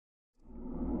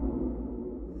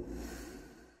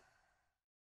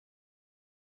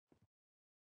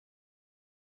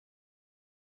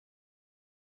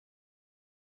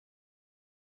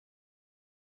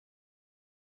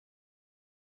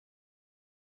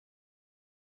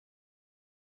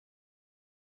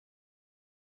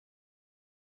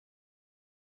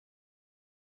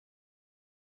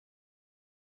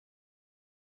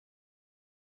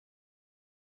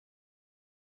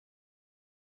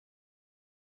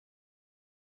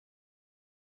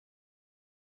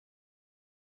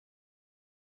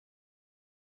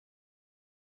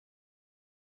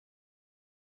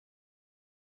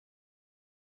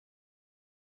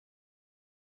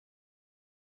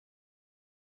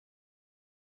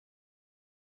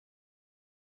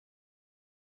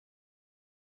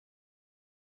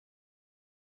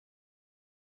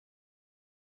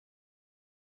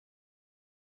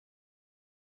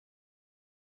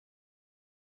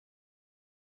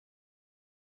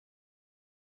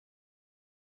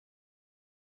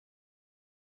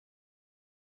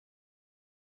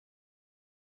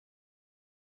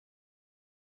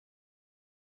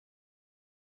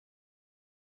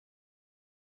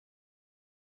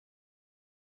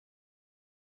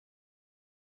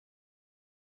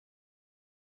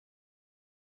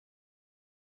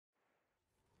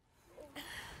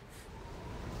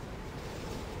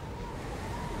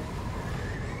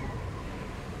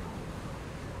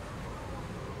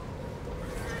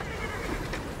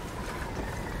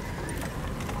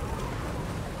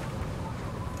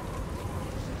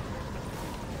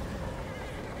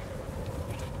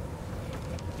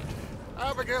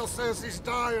Abigail says he's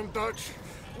dying, Dutch.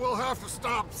 We'll have to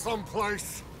stop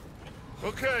someplace.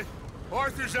 Okay,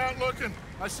 Arthur's out looking.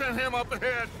 I sent him up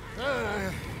ahead.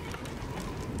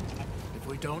 If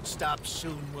we don't stop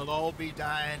soon, we'll all be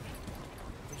dying.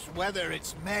 This weather,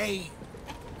 it's May.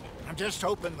 I'm just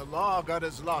hoping the law got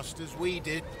as lost as we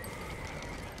did.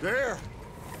 There!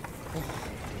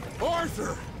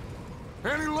 Arthur!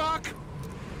 Any luck?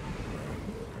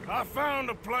 I found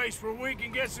a place where we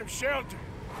can get some shelter.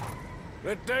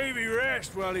 Let Davy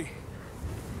rest while he...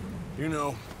 You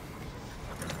know.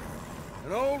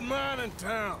 An old mining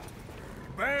town.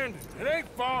 Abandoned. It ain't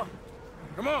far.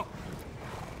 Come on.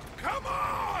 Come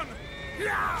on!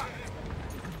 Yeah!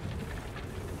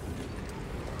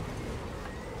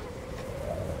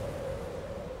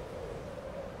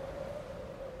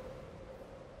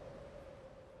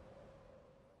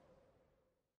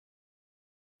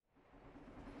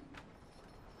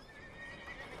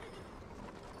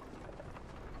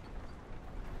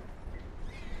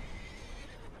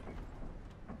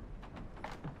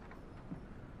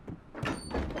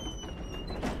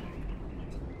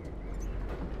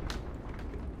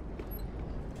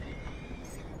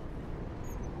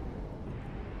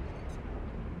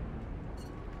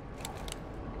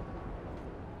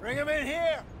 Bring him in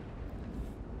here!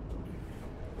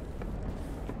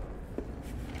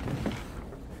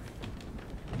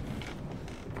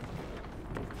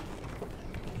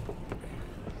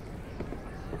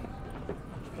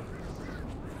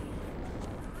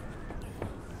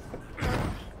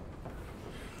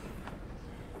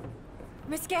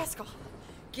 Miss Gaskell,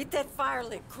 get that fire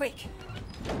lit, quick.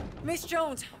 Miss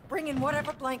Jones, bring in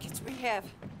whatever blankets we have.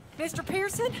 Mr.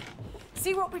 Pearson,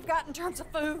 see what we've got in terms of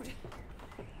food.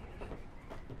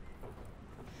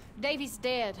 Davy's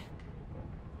dead.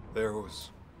 There was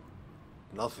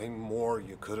nothing more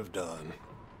you could have done.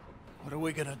 What are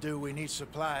we gonna do? We need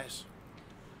supplies.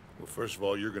 Well, first of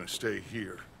all, you're gonna stay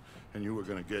here, and you were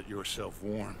gonna get yourself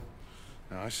warm.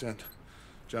 Now, I sent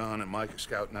John and Micah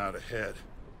scouting out ahead.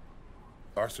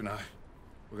 Arthur and I,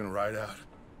 we're gonna ride out,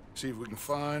 see if we can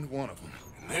find one of them.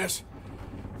 And this?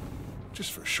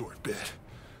 Just for a short bit.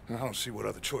 And I don't see what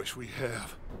other choice we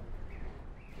have.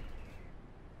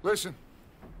 Listen.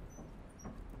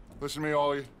 Listen to me,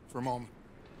 all of you, for a moment.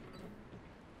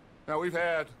 Now, we've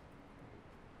had,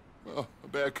 well, a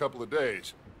bad couple of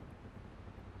days.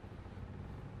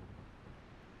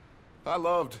 I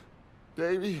loved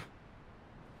Davy,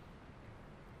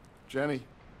 Jenny,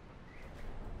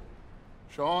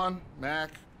 Sean,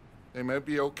 Mac. They may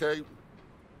be okay.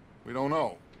 We don't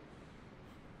know.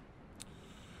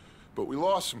 But we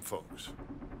lost some folks.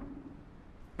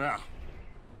 Now,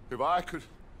 if I could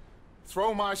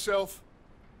throw myself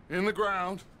in the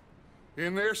ground,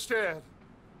 in their stead,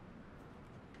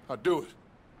 I'd do it,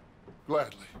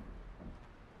 gladly.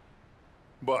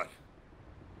 But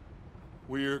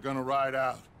we're gonna ride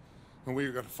out, and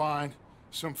we're gonna find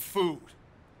some food.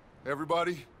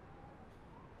 Everybody,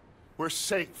 we're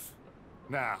safe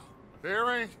now. There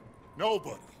ain't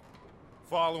nobody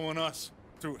following us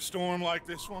through a storm like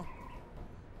this one.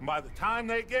 And by the time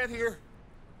they get here,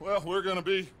 well, we're gonna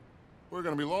be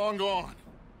long gone.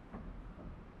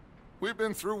 We've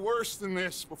been through worse than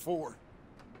this before.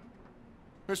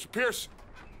 Mr. Pearson,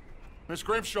 Miss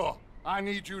Grimshaw, I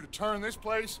need you to turn this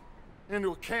place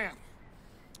into a camp.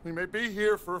 We may be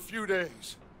here for a few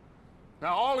days.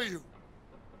 Now, all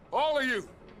of you,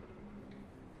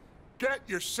 get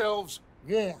yourselves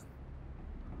warm.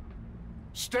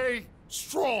 Stay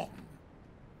strong.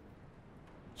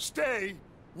 Stay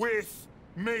with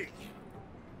me.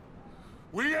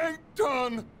 We ain't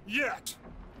done yet.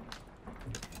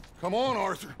 Come on,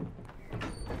 Arthur.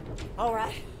 All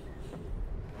right.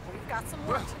 We've got some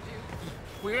work to do.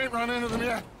 We ain't run into them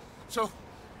yet, so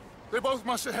they both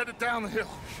must have headed down the hill.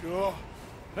 Sure.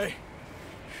 Hey,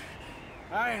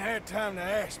 I ain't had time to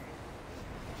ask.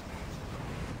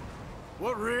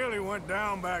 What really went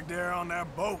down back there on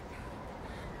that boat?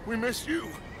 We missed you.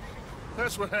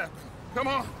 That's what happened. Come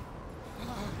on.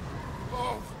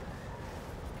 Oh.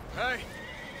 Hey,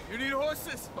 you need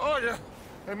horses? Oh, yeah.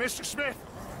 Hey, Mr. Smith,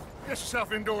 get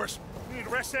yourself indoors. You need to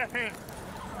rest that hand.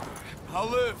 I'll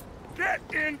live. Get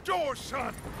indoors,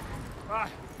 son.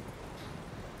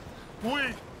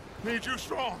 We need you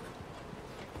strong.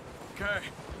 Okay.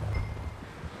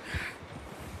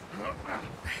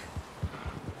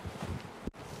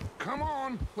 Come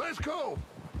on, let's go.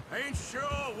 Ain't sure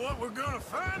what we're gonna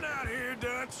find out here,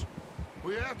 Dutch.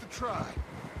 We have to try.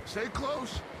 Stay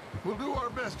close. We'll do our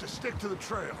best to stick to the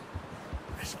trail.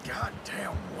 This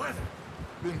goddamn weather.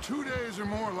 Been 2 days or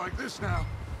more like this now.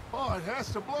 Oh, it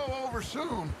has to blow over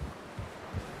soon.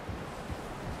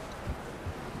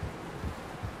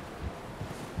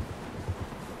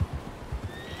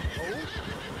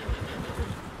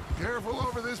 Careful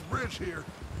over this bridge here.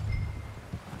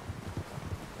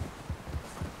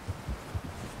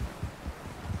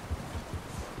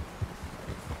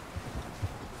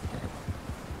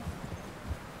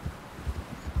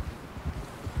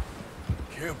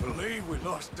 Can't believe we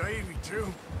lost Davy,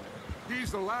 too.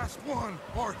 He's the last one,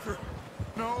 Arthur.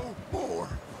 No more.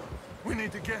 We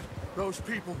need to get those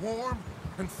people warm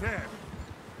and fed.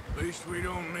 At least we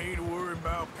don't need to worry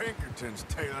about Pinkertons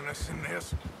tailing us in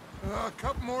this. A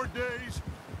couple more days,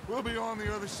 we'll be on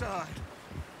the other side.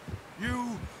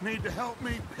 You need to help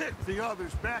me pick the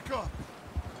others back up.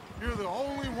 You're the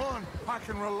only one I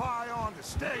can rely on to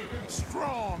stay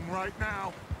strong right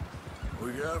now.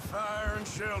 We got fire and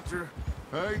shelter.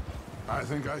 Hey, I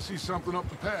think I see something up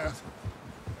the path.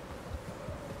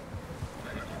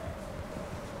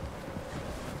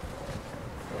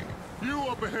 You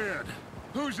up ahead.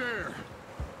 Who's there?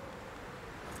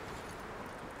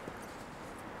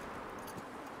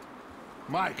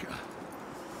 Micah.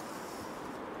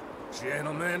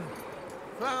 Gentlemen,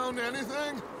 Found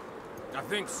anything? I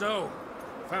think so.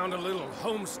 Found a little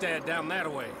homestead down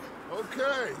that way.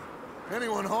 Okay.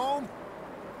 Anyone home?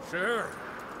 Sure.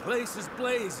 Place is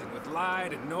blazing with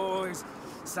light and noise.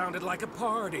 Sounded like a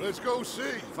party. Let's go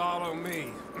see. Follow me.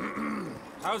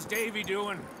 How's Davy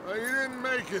doing? He didn't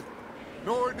make it.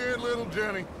 Nor did little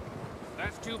Jenny.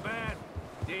 That's too bad.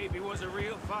 Davy was a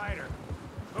real fighter.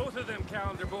 Both of them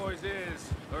calendar boys is,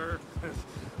 or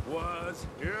was.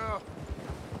 Yeah,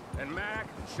 And Mac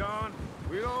and Sean,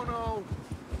 we don't know.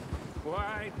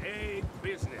 quite a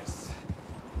business.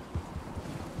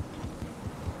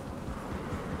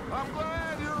 I'm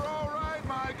glad you're all right,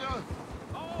 Micah.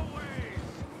 Always!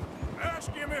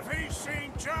 ask him if he's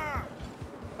seen John.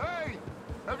 Hey,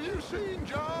 have you seen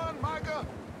John, Micah?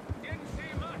 Didn't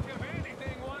see much of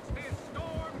anything once this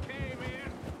storm came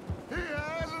in. He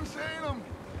hasn't seen him.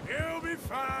 He'll be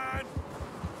fine.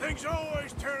 Things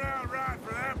always turn out right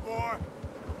for that boy.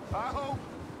 I hope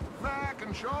Mac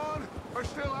and Sean are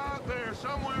still out there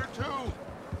somewhere, too.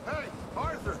 Hey,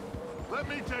 Arthur, let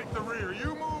me take the rear. You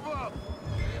move up.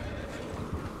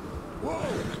 Whoa!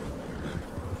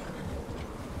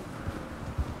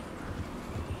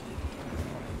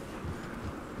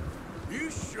 You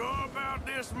sure about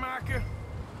this, Micah?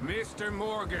 Mr.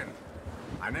 Morgan,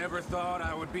 I never thought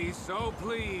I would be so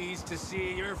pleased to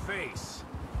see your face.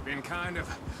 Been kind of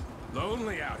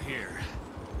lonely out here.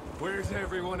 Where's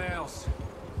everyone else?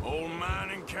 Old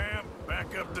mining camp,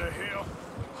 back up the hill.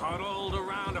 Huddled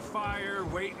around a fire,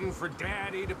 waiting for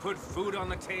Daddy to put food on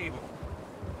the table.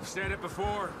 I've said it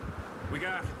before, we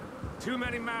got too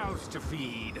many mouths to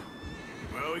feed.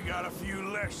 Well, we got a few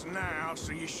less now,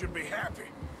 so you should be happy.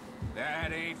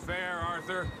 That ain't fair,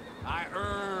 Arthur. I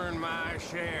earn my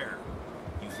share.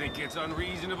 You think it's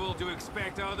unreasonable to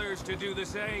expect others to do the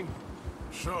same?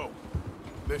 So,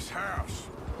 this house.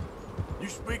 You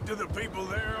speak to the people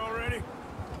there already?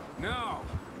 No.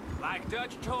 Like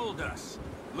Dutch told us.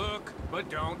 Look, but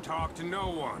don't talk to no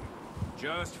one.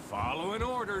 Just following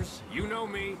orders. You know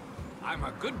me. I'm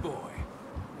a good boy.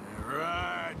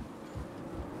 Right.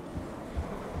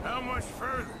 How much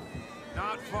further?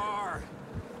 Not far.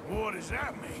 What does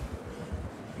that mean?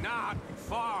 Not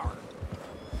far.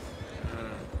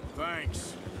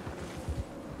 Thanks.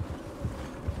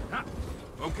 Huh.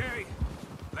 Okay.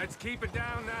 Let's keep it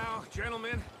down now,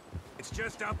 gentlemen. It's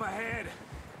just up ahead.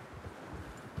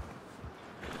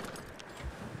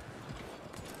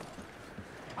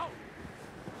 Oh.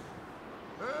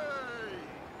 Hey!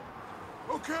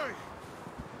 Okay,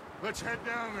 let's head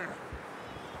down there.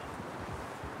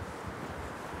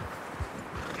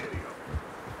 Giddy up.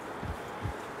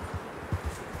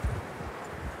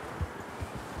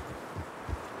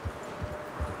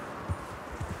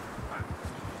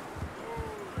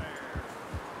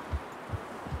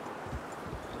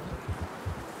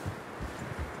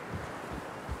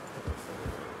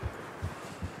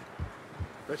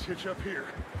 Let's hitch up here.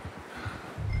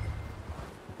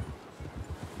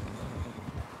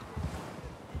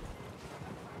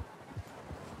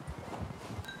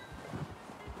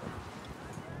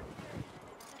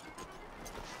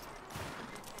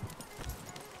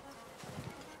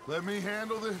 Let me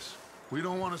handle this. We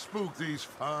don't want to spook these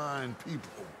fine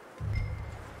people.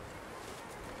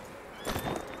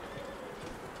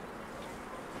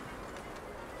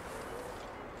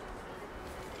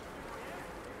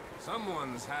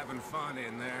 Someone's having fun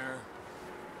in there.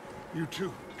 You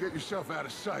two, get yourself out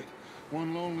of sight.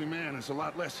 One lonely man is a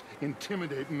lot less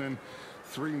intimidating than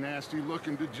three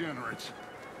nasty-looking degenerates.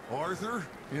 Arthur,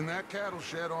 in that cattle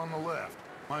shed on the left.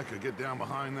 Micah, get down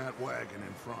behind that wagon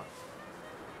in front.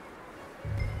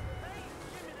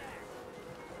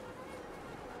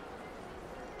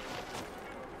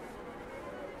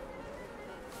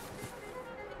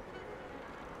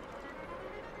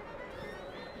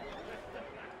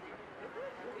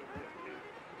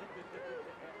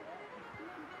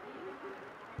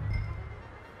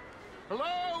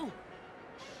 Hello?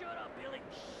 Shut up, Billy.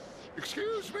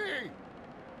 Excuse me?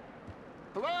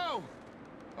 Hello?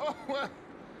 Oh, well,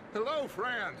 hello,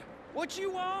 friend. What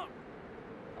you want?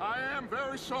 I am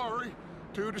very sorry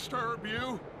to disturb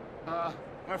you.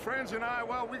 My friends and I,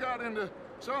 well, we got into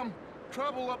some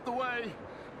trouble up the way,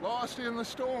 lost in the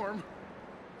storm.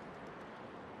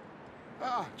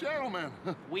 Ah, gentlemen.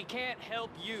 We can't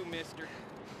help you, mister.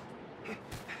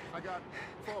 I got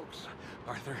folks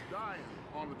Arthur. dying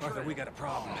on the trail. Arthur, we got a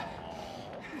problem.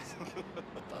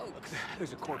 Folks.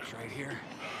 There's a corpse right here.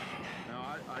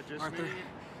 Now, I just Arthur, need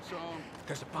some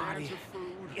there's a body cans of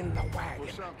food in the or wagon.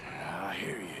 something. I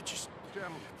hear you. Just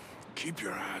Gentlemen, keep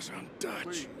your eyes on Dutch.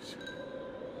 please.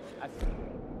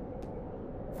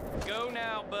 Go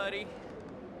now, buddy.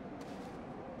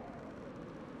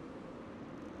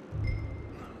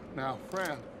 Now,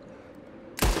 friend.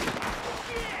 Shit!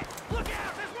 Look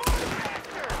out! There's more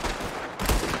bastards!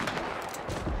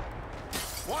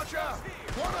 Watch out!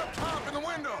 One up top in the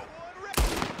window!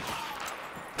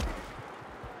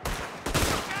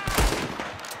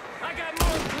 I got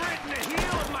more grit in the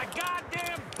heel of my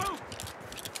goddamn boot!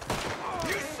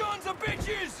 You sons of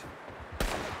bitches!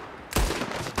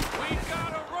 We've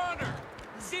got a runner!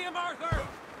 See him, Arthur?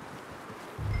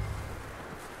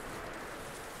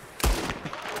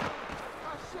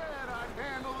 I said I'd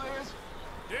handle this.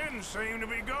 Didn't seem to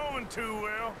be going too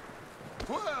well.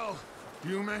 Well,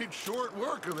 you made short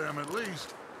work of them at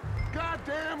least.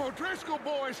 Goddamn O'Driscoll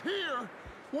boys here!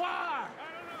 Why? I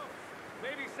don't know.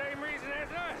 Maybe same reason as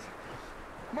us.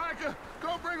 Micah,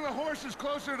 go bring the horses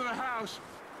closer to the house.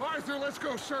 Arthur, let's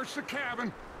go search the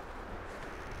cabin.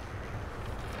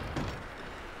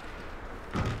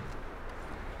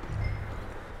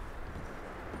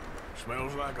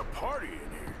 Smells like a party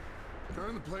in here.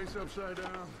 Turn the place upside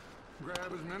down.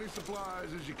 Grab as many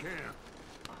supplies as you can.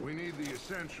 We need the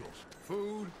essentials.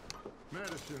 Food,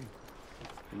 medicine,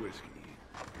 whiskey.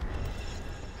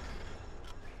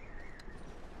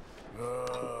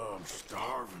 I'm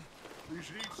starving. You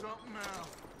should eat something now.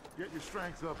 Get your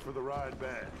strength up for the ride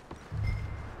back.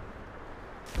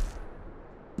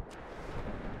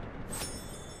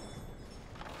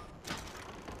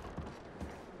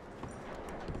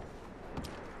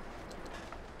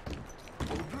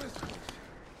 O'Driscoll's.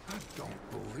 I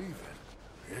don't believe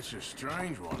it. It's a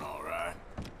strange one, all right.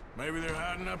 Maybe they're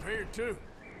hiding up here, too.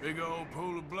 Big old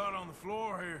pool of blood on the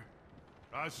floor here.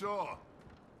 I saw.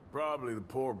 Probably the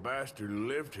poor bastard who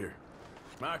lived here.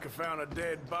 Micah found a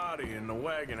dead body in the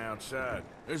wagon outside.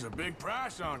 There's a big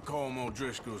price on Colm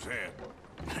O'Driscoll's head.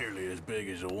 Nearly as big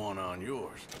as the one on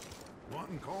yours.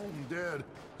 Wanting Colm dead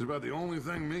is about the only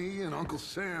thing me and Uncle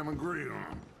Sam agree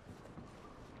on.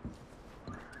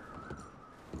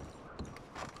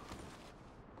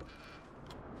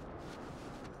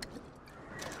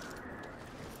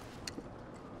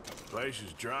 Place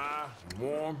is dry and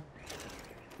warm.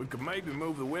 We could maybe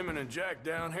move the women and Jack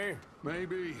down here.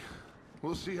 Maybe.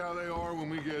 We'll see how they are when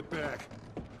we get back.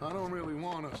 I don't really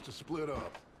want us to split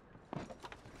up.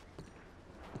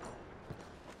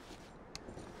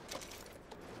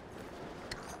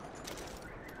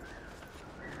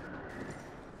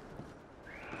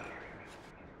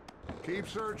 Keep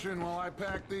searching while I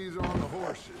pack these on the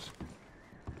horses.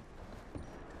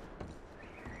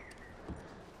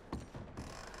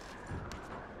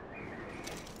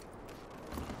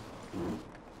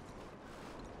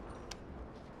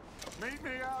 Meet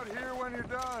me out here when you're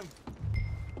done.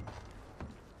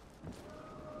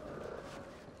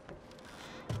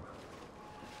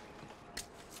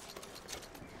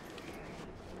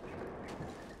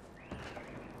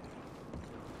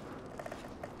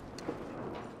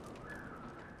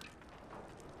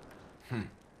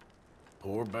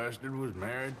 Poor bastard was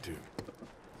married, too.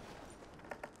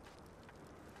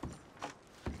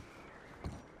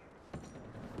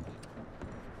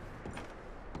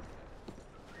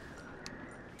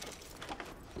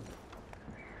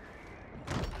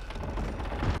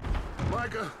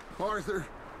 Micah, Arthur,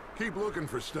 keep looking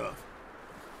for stuff.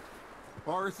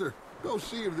 Arthur, go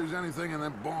see if there's anything in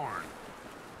that barn.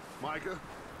 Micah,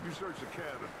 you search the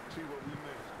cabin, see what we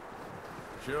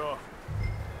missed. Sure.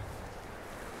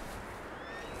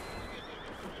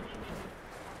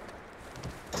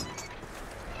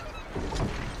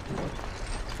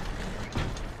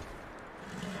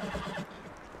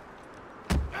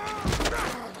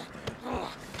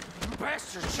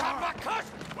 Bastard shot my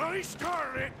cousin! Well, he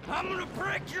started it. I'm gonna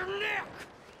break your neck!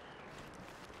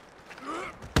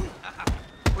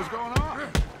 What's going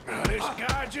on? Now, this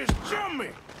guy just jumped me.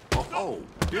 Oh,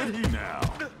 did he now?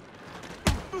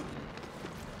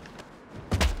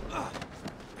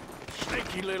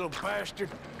 Sneaky little bastard.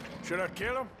 Should I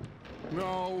kill him?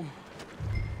 No,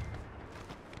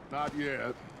 Not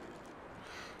yet.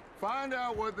 Find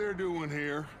out what they're doing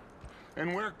here,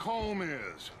 and where Colm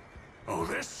is. Oh,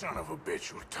 this son of a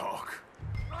bitch will talk.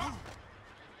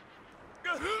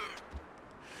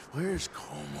 Where's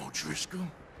Colm O'Driscoll?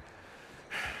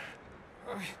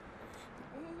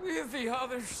 With the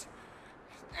others.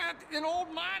 At an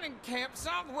old mining camp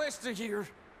southwest of here.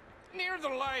 Near the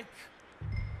lake.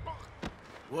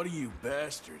 What are you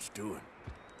bastards doing?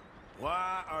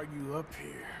 Why are you up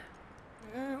here?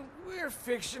 We're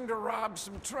fixing to rob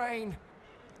some train.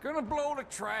 Gonna blow the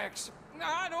tracks.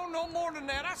 I don't know more than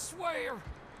that, I swear.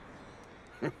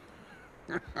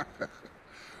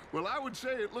 Well, I would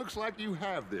say it looks like you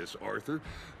have this, Arthur.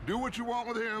 Do what you want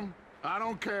with him. I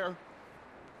don't care.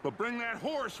 But bring that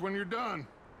horse when you're done.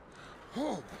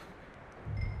 Oh.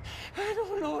 I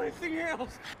don't know anything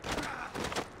else.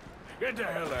 Get the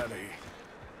hell out of here.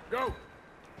 Go!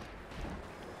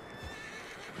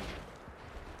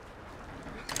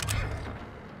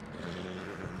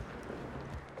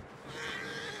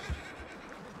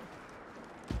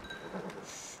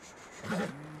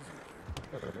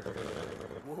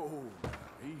 Whoa,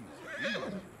 easy.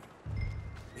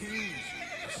 Easy,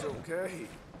 it's okay.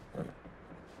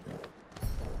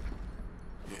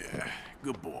 Yeah,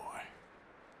 good boy.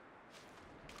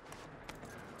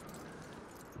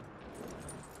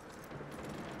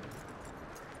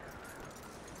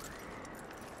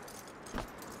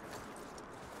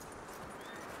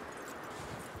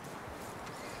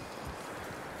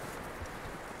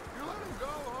 You let him go,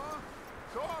 huh?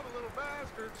 Saw the little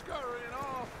bastard scurrying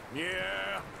off.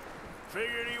 Yeah,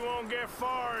 figured he won't get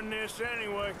far in this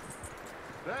anyway.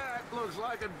 That looks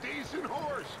like a decent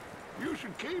horse. You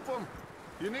should keep him.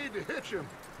 You need to hitch him.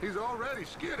 He's already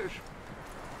skittish.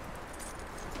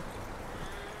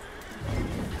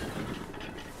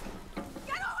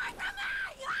 Get away from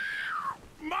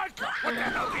me! Michael, what the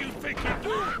hell do you think you're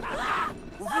doing?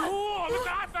 Whoa, look,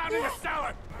 I found in the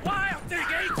cellar. Wild thing,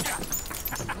 ain't ya?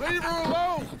 Leave her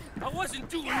alone! I wasn't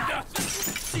doing nothing.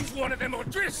 She's one of them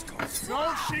O'Driscolls.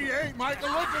 No, she ain't, Michael.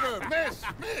 Look at her. Miss,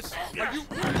 are you...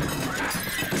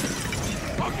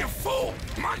 Oh, you fool!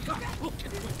 Michael!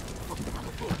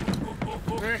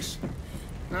 Miss,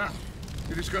 now,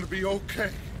 it is gonna be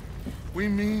okay. We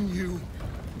mean you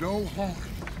no harm.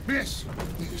 Miss.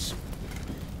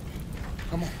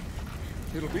 Come on.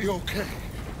 It'll be okay.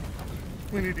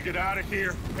 We need to get out of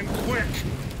here, and quick.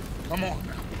 Come on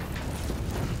now.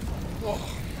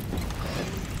 Oh.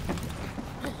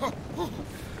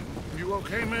 You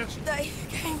okay, miss? They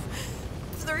came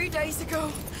 3 days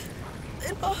ago.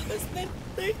 And my husband,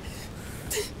 they...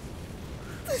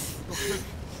 Okay.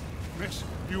 Miss,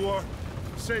 you are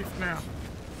safe now.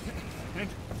 And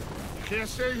you can't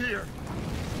stay here.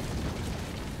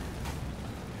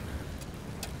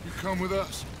 You come with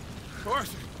us.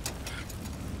 Arthur.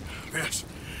 Miss,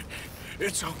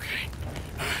 it's okay.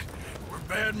 We're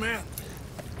bad men.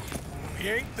 We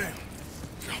ain't them.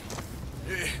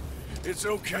 It's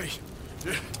okay.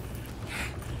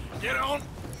 Get on.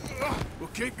 We'll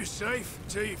keep you safe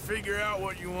until you figure out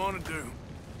what you want to do.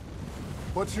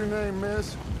 What's your name,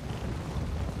 miss?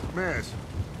 Miss.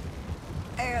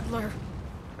 Adler.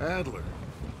 Adler.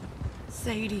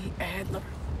 Sadie Adler.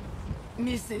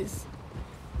 Mrs.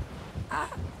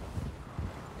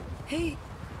 He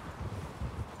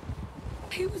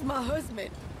was my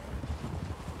husband.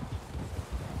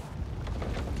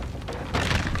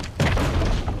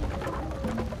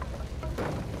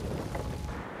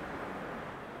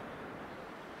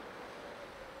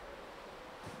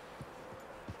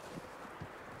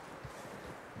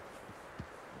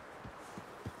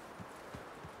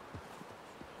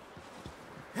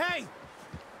 Hey!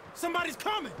 Somebody's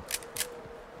coming!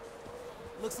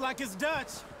 Looks like it's Dutch.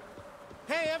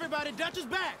 Hey, everybody, Dutch is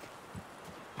back!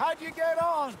 How'd you get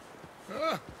on?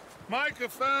 Micah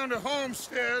found a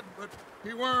homestead, but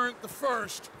he weren't the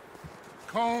first.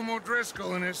 Colm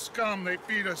O'Driscoll and his scum, they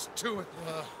beat us to it.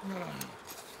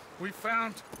 We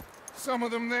found some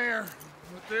of them there,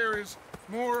 but there is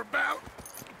more about,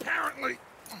 apparently.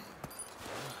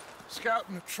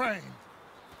 Scouting the train.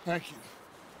 Thank you.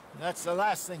 That's the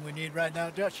last thing we need right now,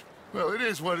 Dutch. Well, it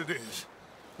is what it is.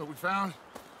 But we found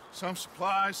some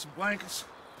supplies, some blankets,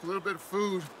 a little bit of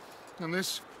food, and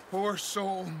this poor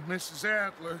soul, Mrs.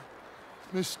 Adler,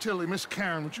 Miss Tilly, Miss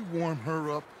Karen, would you warm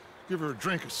her up? Give her a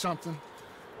drink or something?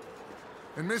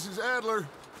 And Mrs. Adler,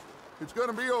 it's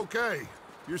gonna be okay.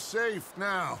 You're safe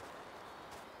now.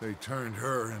 They turned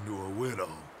her into a widow.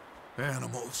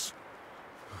 Animals.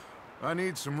 I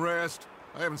need some rest.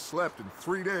 I haven't slept in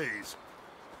 3 days.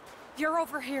 You're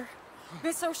over here.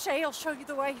 Miss O'Shea will show you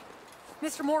the way.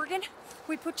 Mr. Morgan,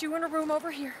 we put you in a room over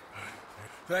here.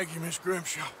 Thank you, Miss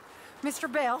Grimshaw. Mr.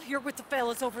 Bell, you're with the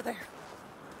fellas over there.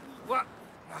 What?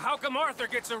 How come Arthur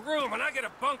gets a room and I get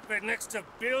a bunk bed next to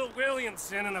Bill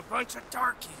Williamson and a bunch of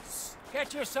darkies?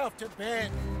 Get yourself to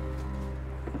bed.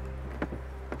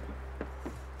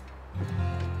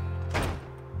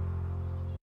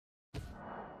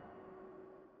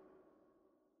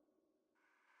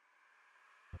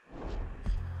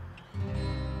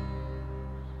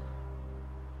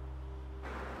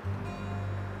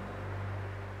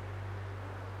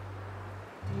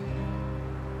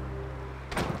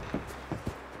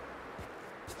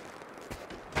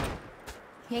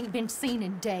 He ain't been seen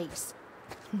in days.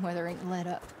 Weather ain't let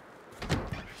up.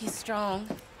 He's strong,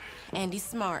 and he's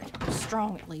smart.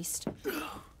 Strong, at least.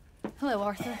 Hello,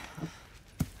 Arthur.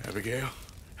 Abigail?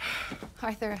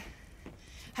 Arthur,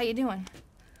 how you doing?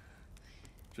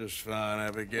 Just fine,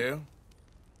 Abigail.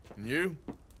 And you?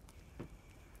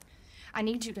 I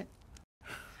need you to...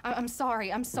 I'm sorry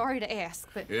to ask,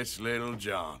 but... It's little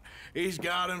John. He's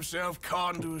got himself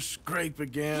caught into a scrape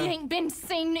again. He ain't been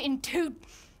seen in two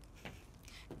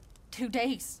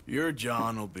days. Your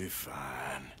John will be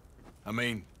fine. I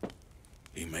mean,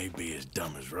 he may be as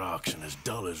dumb as rocks and as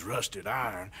dull as rusted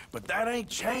iron, but that ain't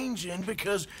changing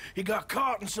because he got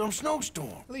caught in some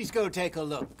snowstorm. Please go take a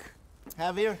look.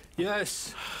 Javier?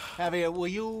 Yes. Javier, will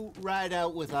you ride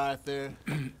out with Arthur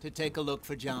to take a look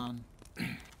for John?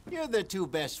 You're the two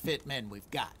best fit men we've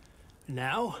got.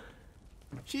 Now?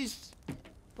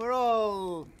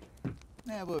 We're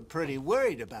pretty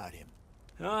worried about him.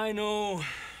 I know.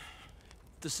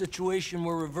 The situation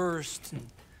were reversed, and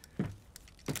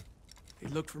he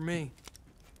looked for me.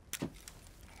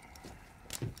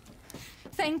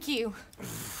 Thank you.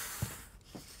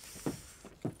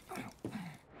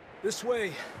 This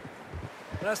way.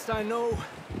 Last I know,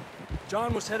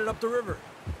 John was headed up the river.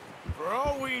 For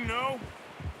all we know,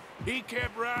 he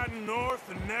kept riding north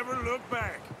and never looked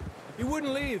back. He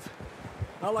wouldn't leave.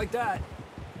 Not like that.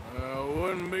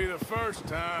 Wouldn't be the first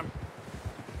time.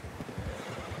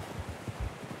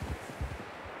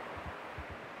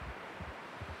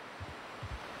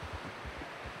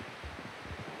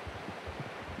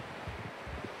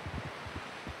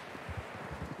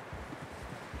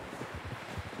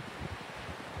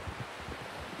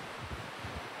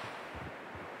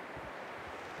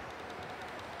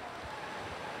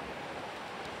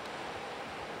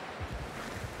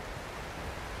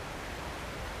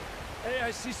 Hey,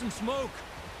 I see some smoke.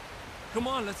 Come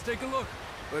on, let's take a look.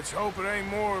 Let's hope it ain't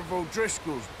more of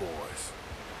O'Driscoll's boys.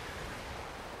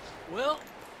 Well...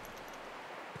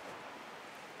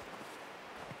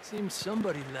 seems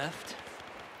somebody left.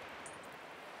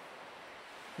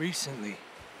 Recently.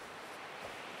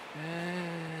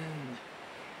 And...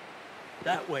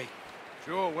 that way.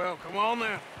 Sure, well, come on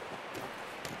then.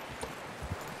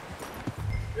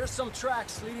 There's some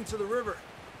tracks leading to the river.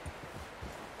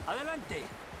 Adelante.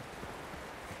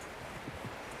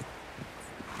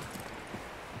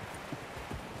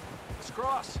 Let's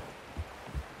cross.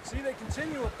 See, they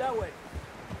continue up that way.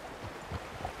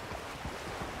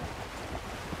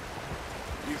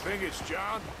 You think it's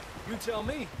John? You tell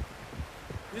me.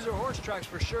 These are horse tracks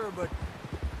for sure, but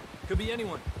could be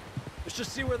anyone. Let's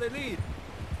just see where they lead.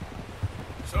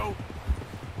 So,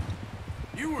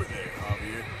 you were there,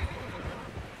 Javier.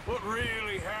 What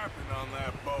really happened on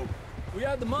that boat? We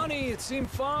had the money, it seemed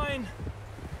fine.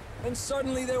 And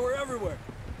suddenly they were everywhere.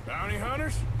 Bounty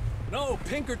hunters? No,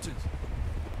 Pinkertons.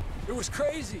 It was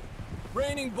crazy.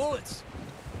 Raining bullets.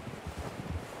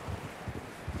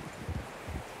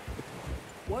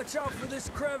 Watch out for this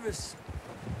crevice.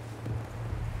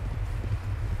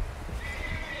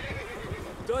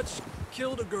 Dutch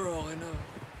killed a girl in a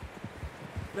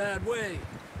bad way.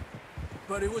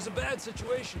 But it was a bad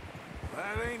situation.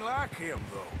 That ain't like him,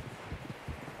 though.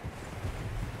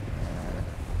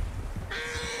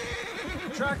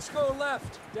 Tracks go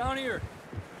left, down here.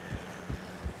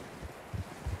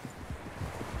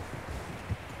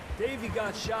 Davey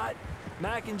got shot.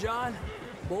 Mac and John,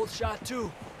 both shot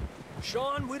too.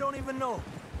 Sean, we don't even know.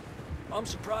 I'm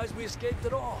surprised we escaped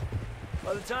at all.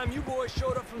 By the time you boys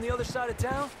showed up from the other side of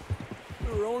town,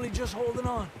 we were only just holding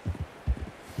on.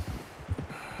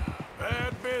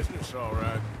 Bad business, all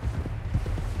right.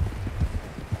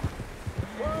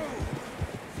 Whoa!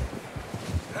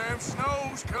 Damn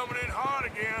snow's coming in hot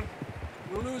again.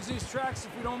 We'll lose these tracks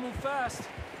if we don't move fast.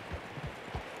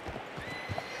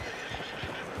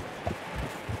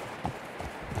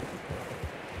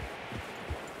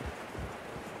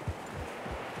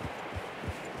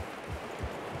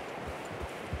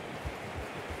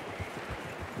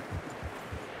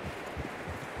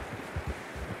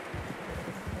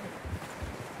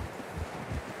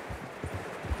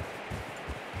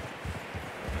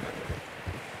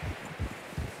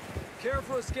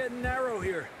 careful, it's getting narrow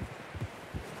here.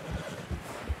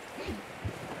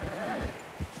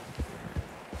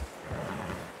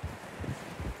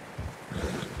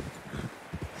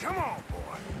 Come on,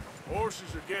 boy.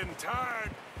 Horses are getting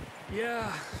tired.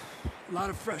 Yeah, a lot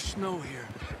of fresh snow here.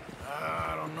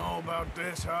 I don't know about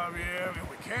this, Javier. I mean,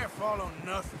 we can't follow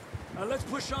nothing. Let's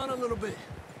push on a little bit.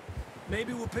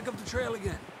 Maybe we'll pick up the trail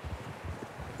again.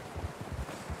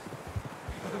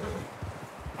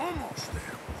 Almost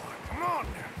there, boy. Come on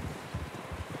now.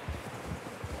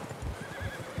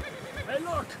 Hey,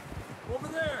 look! Over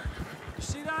there! You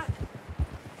see that?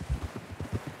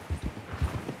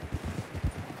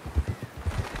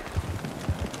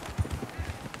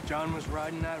 John was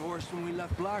riding that horse when we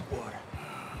left Blackwater.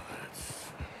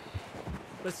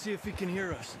 Let's see if he can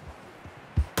hear us.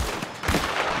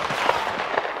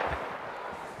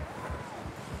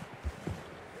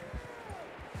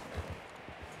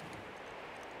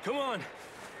 Come on!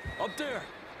 Up there!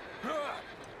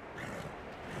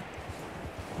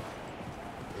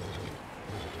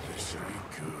 This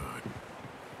ain't good.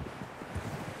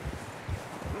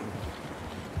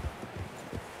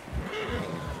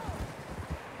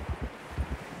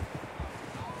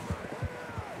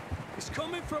 He's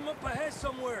coming from up ahead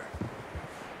somewhere.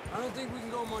 I don't think we can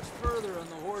go much further on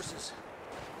the horses.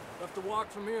 We'll have to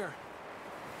walk from here.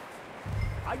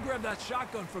 I'd grab that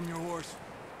shotgun from your horse.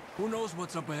 Who knows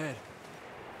what's up ahead?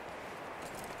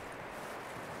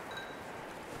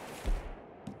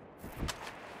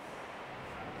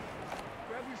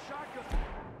 Grab your shotgun.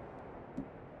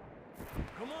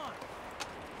 Come on.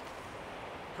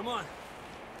 Come on.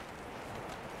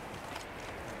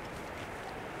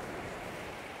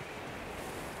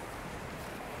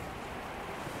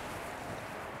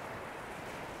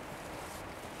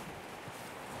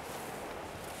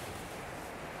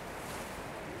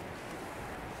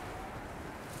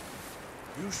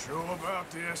 You sure about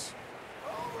this?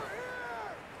 Over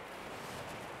here!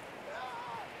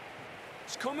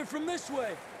 It's coming from this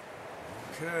way.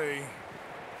 Okay.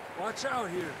 Watch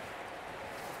out here.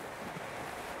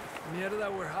 And the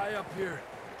that we're high up here.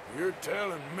 You're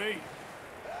telling me.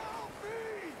 Help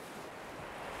me!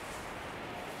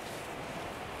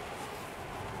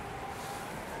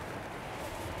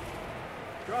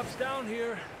 Drops down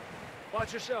here.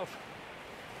 Watch yourself.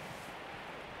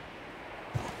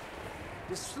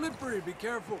 It's slippery, be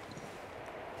careful.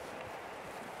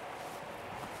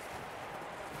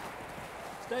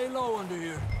 Stay low under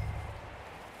here.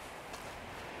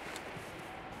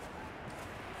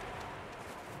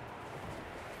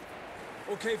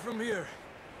 Okay, from here.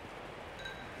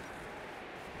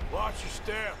 Watch your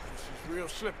step. This is real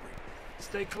slippery.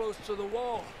 Stay close to the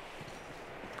wall.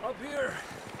 Up here.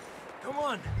 Come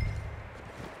on.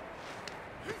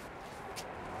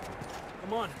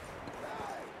 Come on.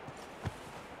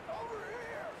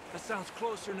 That sounds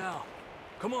closer now.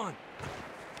 Come on.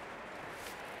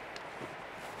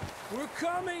 We're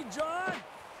coming, John!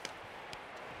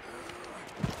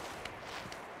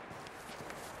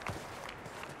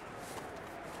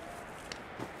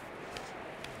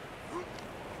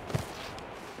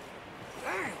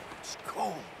 Damn, it's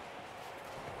cold.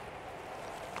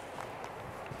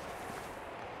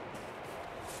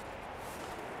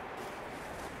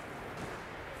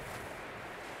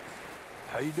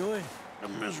 How you doing?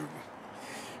 I'm miserable.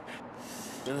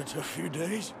 Been a tough few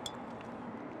days.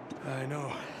 I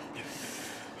know.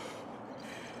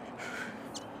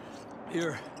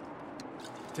 Here.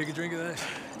 Take a drink of that.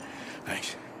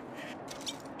 Thanks.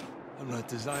 I'm not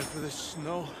designed for this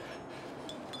snow.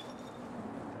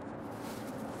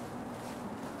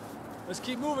 Let's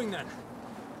keep moving then.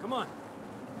 Come on.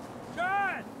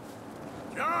 John!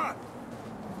 John!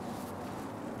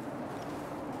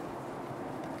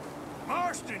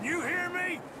 Marston, you hear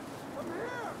me? I'm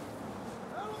here!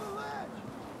 Out on the ledge!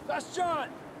 That's John!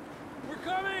 We're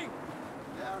coming!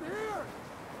 Down here!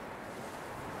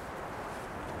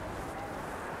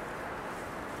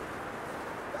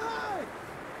 Hey!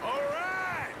 All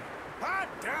right!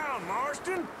 Pipe down,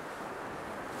 Marston!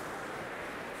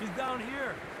 He's down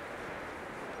here.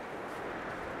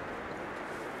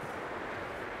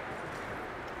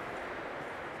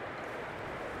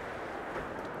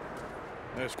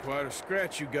 That's quite a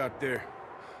scratch you got there.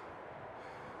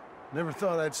 Never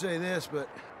thought I'd say this, but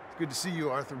it's good to see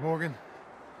you, Arthur Morgan.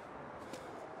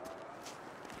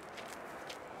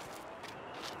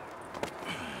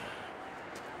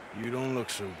 You don't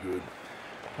look so good.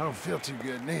 I don't feel too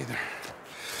good, neither.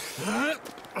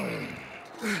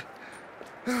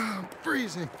 I'm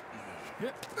freezing.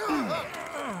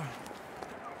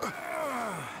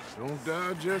 Don't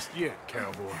die just yet,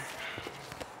 cowboy.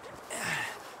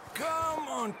 Come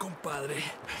on, compadre.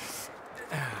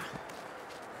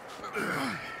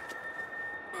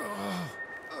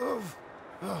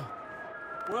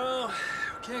 Well, we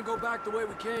can't go back the way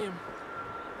we came.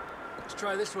 Let's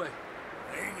try this way.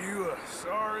 Ain't you a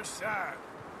sorry sight?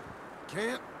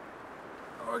 Can't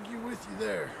argue with you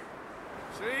there.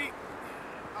 See?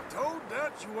 I told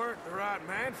Dutch you weren't the right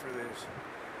man for this.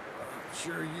 I'm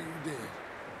sure you did.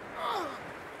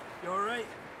 You all right?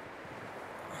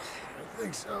 I don't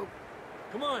think so.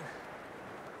 Come on.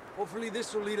 Hopefully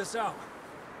this will lead us out.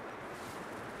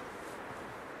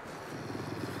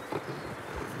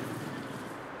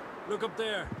 Look up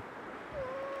there.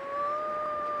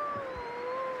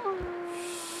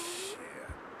 Shit.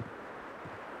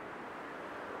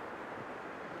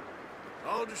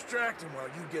 I'll distract him while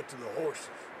you get to the horses.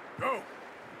 Go!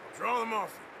 Draw them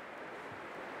off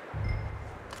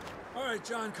you. All right,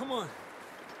 John, come on.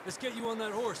 Let's get you on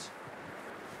that horse.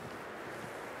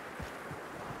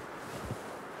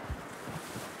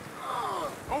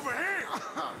 Over here!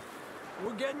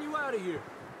 We're getting you out of here.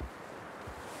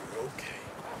 You're okay.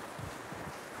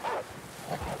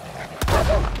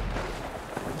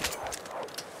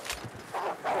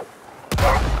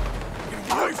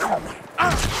 Get away from me!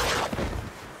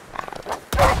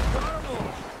 Got 'em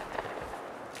all.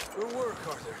 Good work,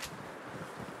 Arthur.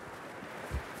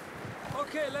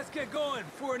 Okay, let's get going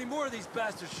before any more of these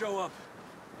bastards show up.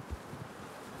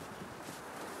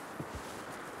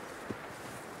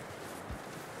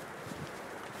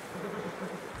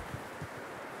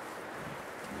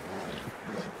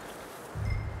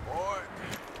 Boy.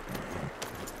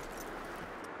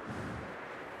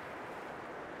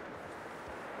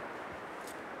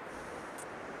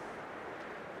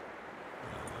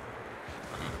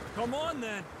 Come on,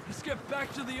 then. Let's get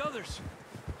back to the others.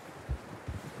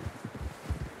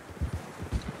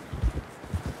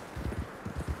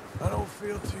 I don't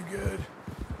feel too good.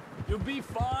 You'll be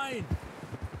fine.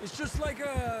 It's just like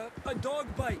a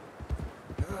dog bite.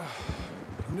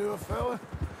 Knew a fella,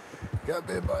 got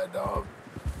bit by a dog,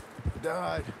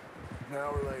 died an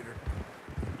hour later.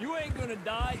 You ain't gonna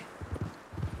die.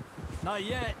 Not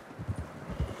yet.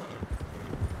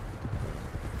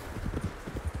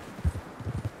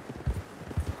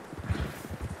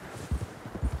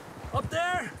 Up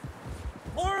there!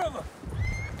 More of them!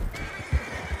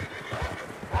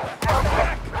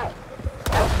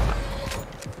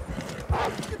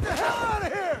 Get the hell out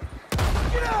of here!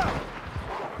 Get out!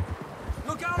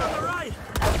 Look out on the right!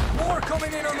 More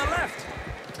coming in on the left!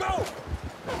 Go!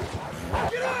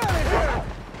 Get out of here!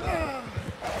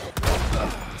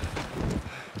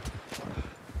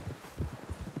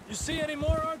 You see any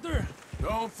more, Arthur?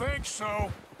 Don't think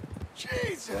so.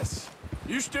 Jesus!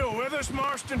 You still with us,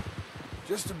 Marston?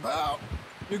 Just about.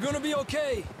 You're gonna be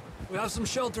okay. We have some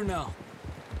shelter now.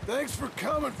 Thanks for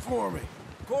coming for me.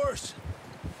 Of course.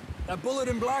 That bullet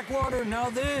in Blackwater, now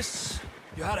this.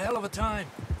 You had a hell of a time.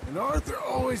 And Arthur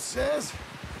always says,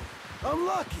 I'm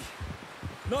lucky.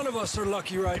 None of us are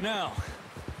lucky right now.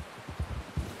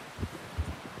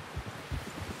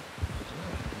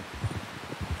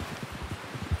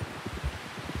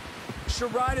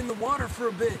 Should ride in the water for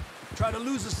a bit. Try to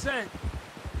lose a scent.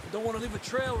 Don't want to leave a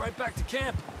trail right back to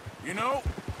camp. You know,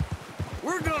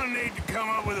 we're gonna need to come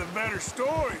up with a better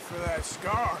story for that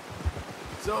scar.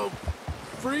 So,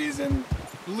 freezing,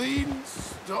 bleeding,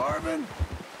 starving,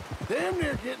 damn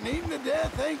near getting eaten to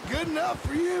death ain't good enough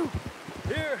for you.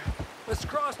 Here, let's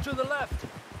cross to the left.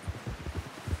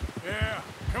 Yeah,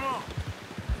 come on.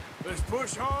 Let's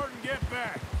push hard and get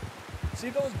back. See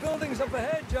those buildings up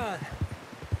ahead, John?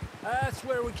 That's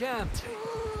where we camped.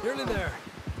 Nearly there.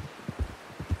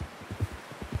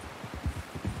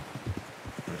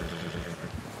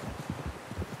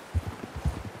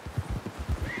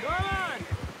 Come on!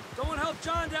 Someone help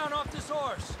John down off this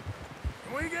horse.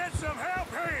 Can we get some help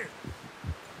here?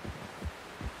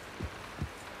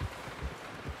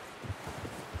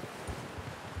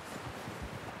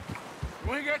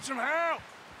 Can we get some help?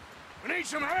 We need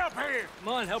some help here.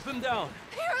 Come on, help him down.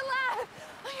 You're alive!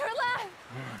 You're alive!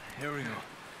 Here we go.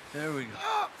 There we go.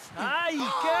 Ay,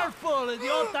 careful,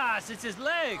 idiotas! It's his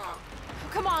leg.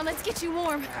 Come on, let's get you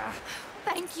warm.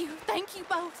 Thank you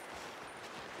both.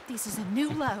 This is a new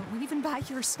low, even by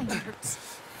your standards.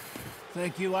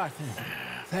 Thank you, Arthur.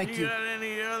 Thank you. You got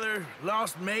any other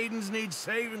lost maidens need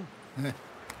saving?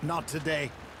 Not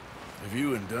today. Have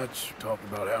you and Dutch talked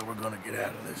about how we're gonna get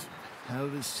out of this? I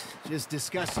was just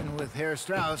discussing with Herr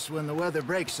Strauss when the weather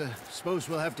breaks. I suppose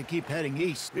we'll have to keep heading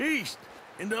east. East?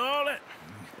 Into all that...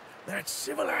 That's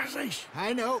civilization.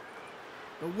 I know.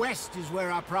 The west is where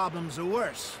our problems are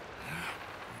worse.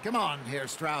 Come on, Herr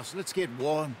Strauss, let's get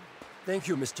warm. Thank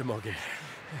you, Mr. Morgan.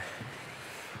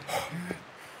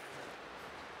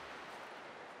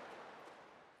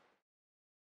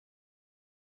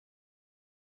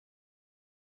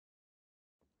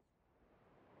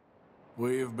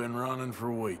 We have been running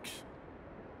for weeks.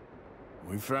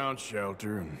 We found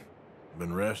shelter and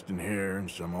been resting here in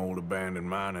some old abandoned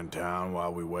mining town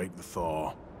while we wait the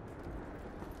thaw.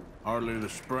 Hardly the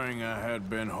spring I had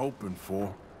been hoping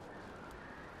for.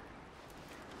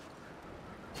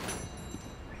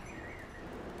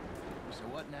 So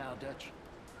what now, Dutch?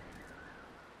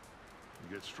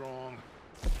 You get strong.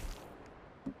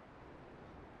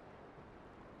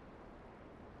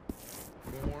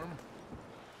 Warm.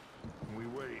 And we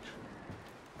wait.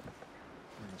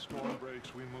 When the storm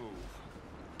breaks, we move.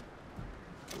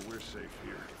 But we're safe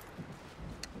here.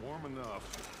 Warm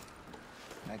enough.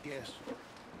 I guess.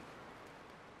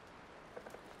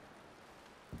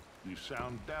 You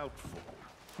sound doubtful.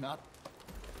 Not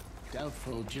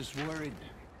doubtful, just worried.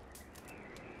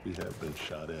 We have been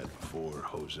shot at before,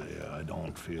 Hosea. I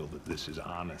don't feel that this is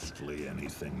honestly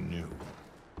anything new.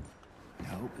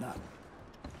 I hope not.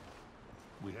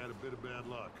 We had a bit of bad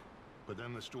luck, but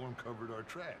then the storm covered our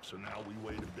tracks, so now we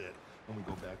wait a bit, and we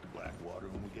go back to Blackwater,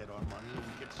 and we get our money, and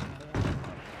we get some more money.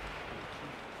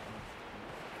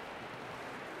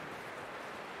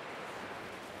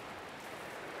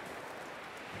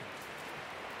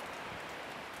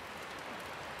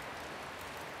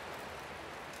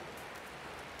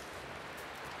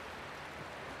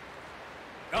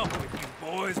 Up with you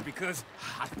boys because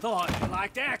I thought you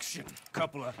liked action.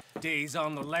 Couple of days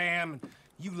on the lam, and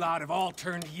you lot have all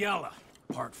turned yellow.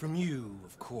 Apart from you,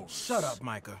 of course. Shut up,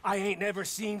 Micah. I ain't never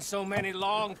seen so many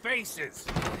long faces.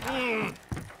 I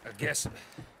guess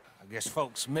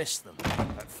folks miss them.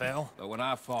 That fell. But when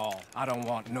I fall, I don't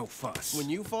want no fuss. When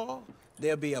you fall,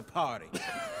 there'll be a party.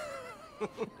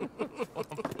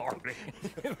 Party?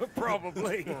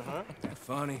 Probably. That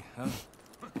funny, huh?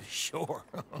 Sure.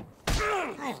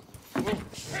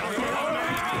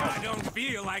 I don't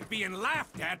feel like being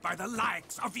laughed at by the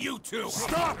likes of you two.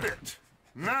 Stop it!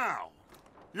 Now!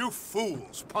 You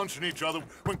fools punching each other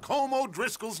when Como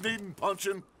Driscoll's needing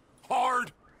punching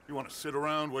hard. You want to sit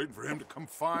around waiting for him to come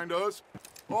find us?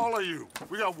 All of you,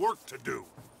 we got work to do.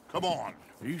 Come on.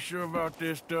 Are you sure about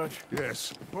this, Dutch?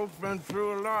 Yes. Folks been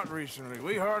through a lot recently.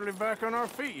 We hardly back on our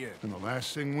feet yet. And the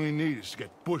last thing we need is to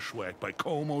get bushwhacked by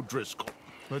Como Driscoll.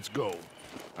 Let's go.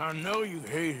 I know you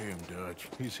hate him, Dutch.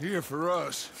 He's here for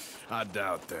us. I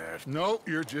doubt that. No,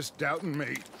 you're just doubting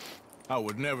me. I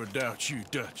would never doubt you,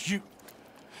 Dutch.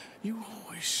 You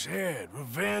always said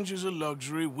revenge is a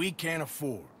luxury we can't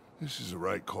afford. This is the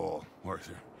right call,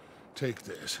 Arthur. Take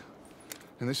this.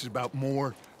 And this is about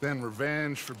more than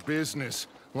revenge for business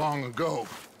long ago.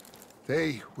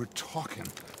 They were talking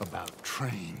about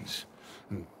trains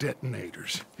and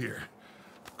detonators here.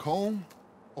 Colm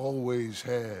always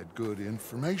had good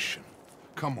information.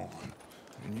 Come on.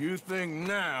 And you think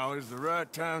now is the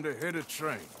right time to hit a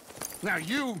train? Now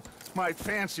you might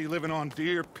fancy living on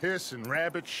deer piss and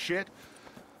rabbit shit.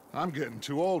 I'm getting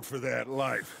too old for that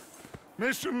life.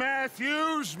 Mr.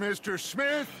 Matthews, Mr.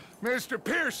 Smith, Mr.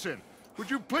 Pearson,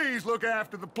 would you please look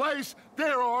after the place?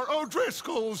 There are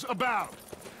O'Driscolls about.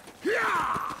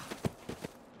 Yeah!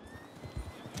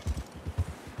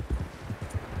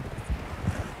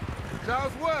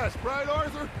 Southwest, right,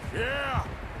 Arthur? Yeah.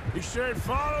 He said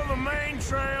follow the main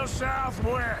trail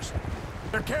southwest.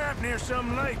 They're camped near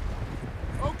some lake.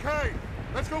 Okay,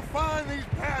 let's go find these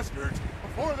bastards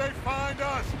before they find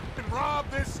us and rob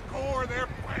this score they're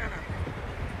planning.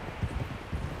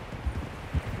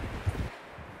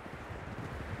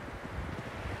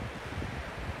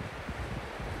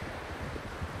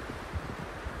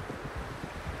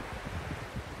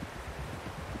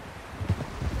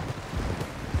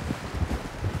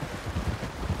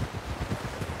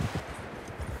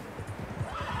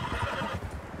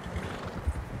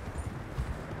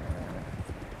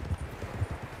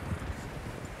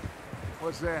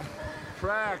 What's that?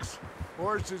 Tracks.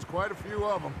 Horses, quite a few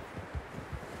of them.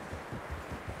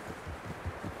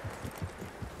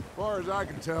 As far as I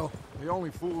can tell, the only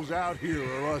fools out here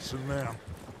are us and them.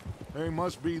 They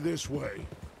must be this way.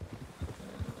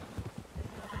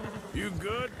 You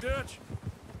good, Dutch?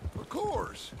 Of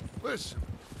course. Listen,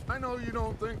 I know you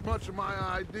don't think much of my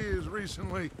ideas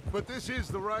recently, but this is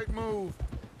the right move.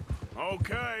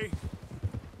 Okay.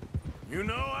 You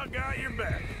know I got your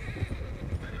back.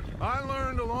 I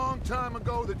learned a long time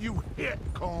ago that you hit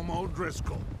Colm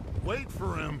O'Driscoll. Wait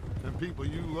for him, and people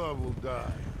you love will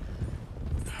die.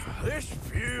 This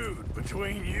feud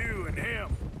between you and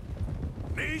him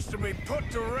needs to be put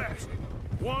to rest,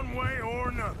 one way or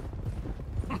another.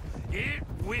 It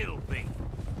will be.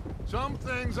 Some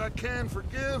things I can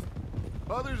forgive,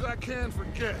 others I can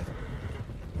forget.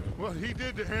 What he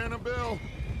did to Annabelle,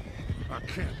 I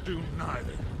can't do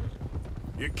neither.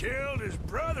 You killed his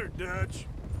brother, Dutch.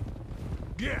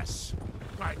 Yes,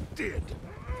 I did.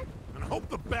 And I hope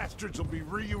the bastards will be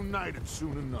reunited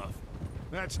soon enough.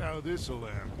 That's how this'll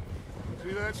end.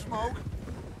 See that smoke?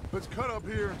 Let's cut up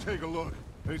here and take a look.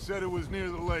 They said it was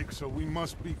near the lake, so we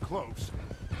must be close.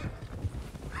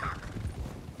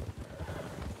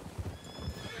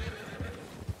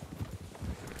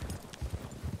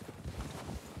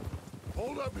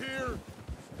 Hold up here.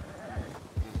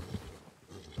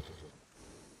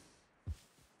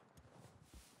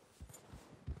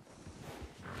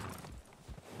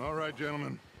 All right,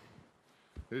 gentlemen.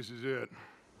 This is it.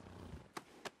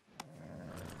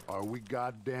 Are we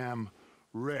goddamn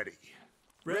ready?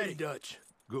 Ready, Dutch.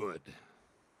 Good.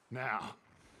 Now,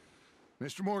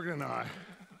 Mr. Morgan and I,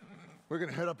 we're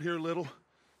gonna head up here a little,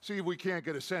 see if we can't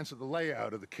get a sense of the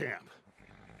layout of the camp.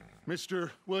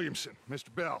 Mr. Williamson,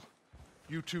 Mr. Bell,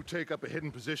 you two take up a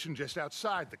hidden position just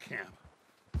outside the camp.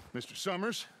 Mr.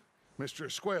 Summers, Mr.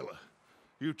 Escuela,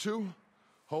 you two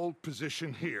hold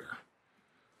position here.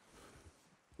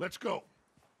 Let's go.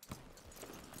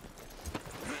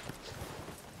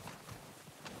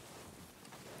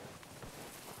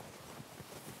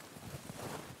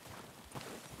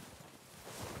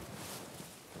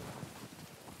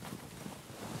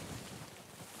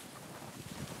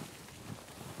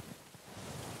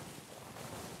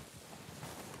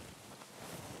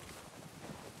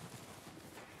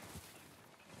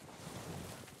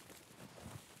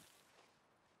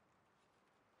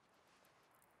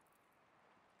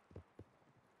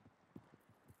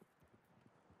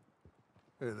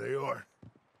 There they are.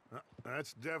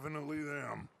 That's definitely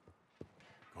them.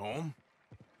 Home?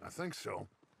 I think so.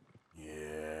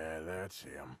 Yeah, that's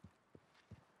him.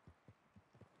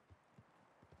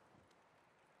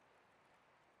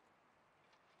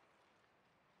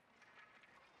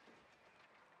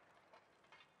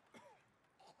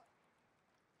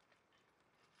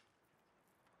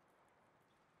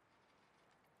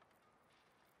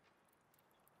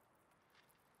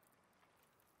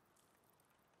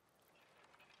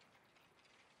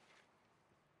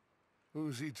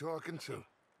 Who's he talking to?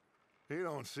 He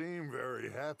don't seem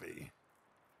very happy.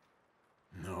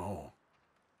 No.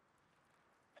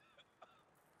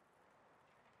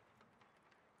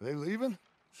 They leaving?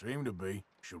 Seem to be.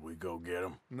 Should we go get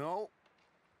them? No.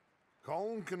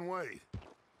 Colm can wait.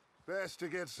 Best to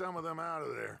get some of them out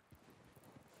of there.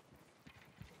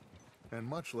 And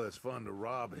much less fun to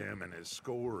rob him and his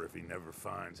score if he never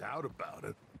finds out about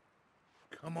it.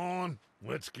 Come on,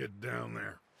 let's get down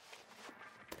there.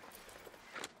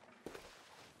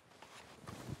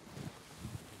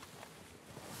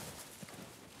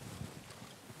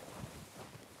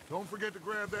 Don't forget to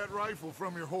grab that rifle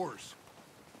from your horse.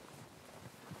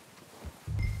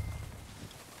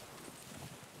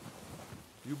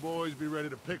 You boys be ready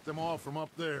to pick them off from up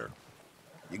there.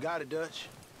 You got it, Dutch.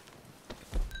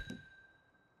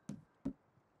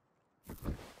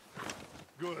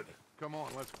 Good. Come on,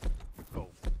 let's go.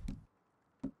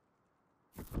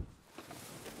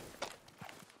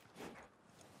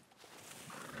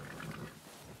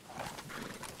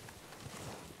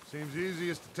 Seems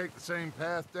easiest to take the same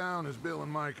path down as Bill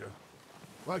and Micah.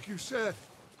 Like you said,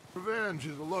 revenge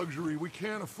is a luxury we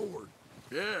can't afford.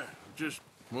 Yeah, just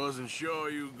wasn't sure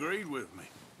you agreed with me.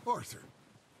 Arthur,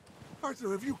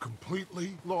 have you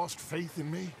completely lost faith in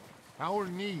me? Our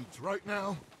needs right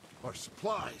now are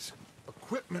supplies,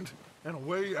 equipment, and a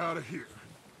way out of here.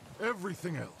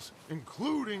 Everything else,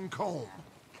 including Colm,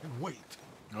 can wait.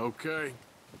 Okay.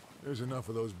 There's enough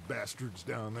of those bastards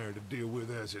down there to deal with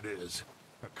as it is.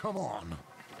 Now, come on.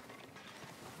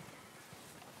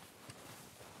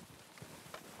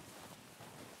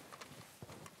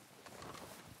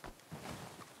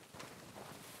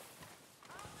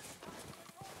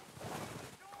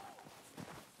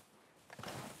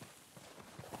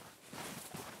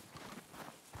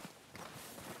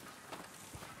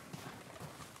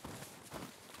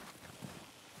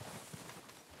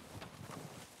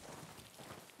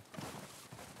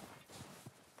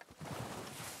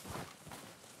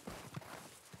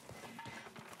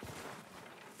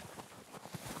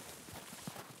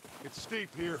 It's steep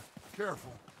here.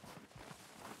 Careful.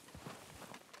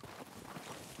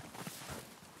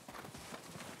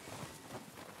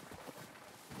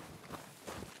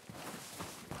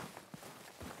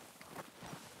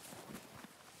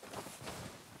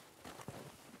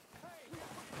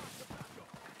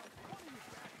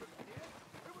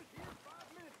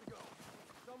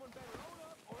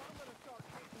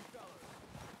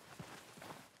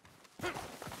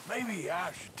 Maybe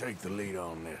I should take the lead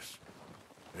on this.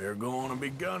 They're going to be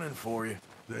gunning for you.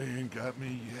 They ain't got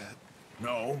me yet.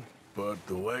 No, but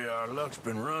the way our luck's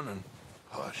been running...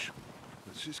 Hush.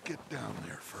 Let's just get down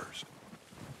there first.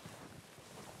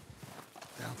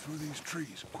 Down through these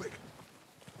trees, quick.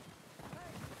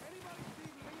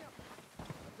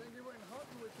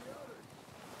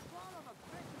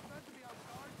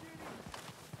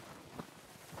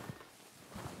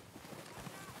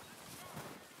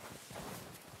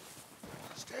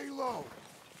 Stay low.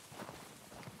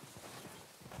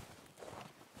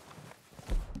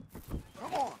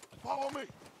 Come on, follow me.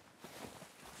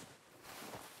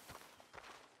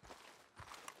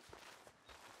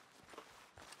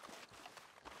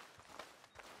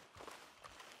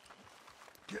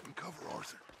 Get in cover,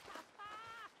 Arthur.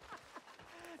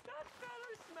 That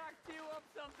fella smacked you up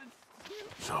something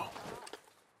stupid. So,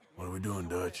 what are we doing,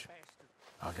 Dutch?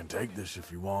 I can take this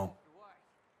if you want.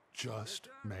 Just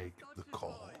make the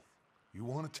call. You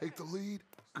want to take the lead?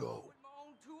 Go.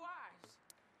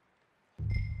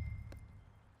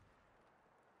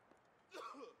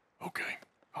 Okay,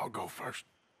 I'll go first.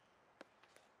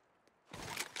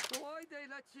 Why they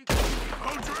let you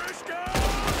O'Driscoll!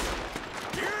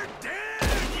 You're dead,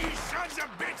 you sons of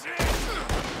bitches!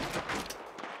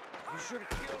 You should have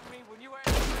killed me when you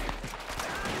asked me.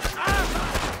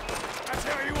 I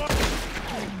tell you what.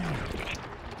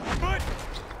 But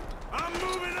I'm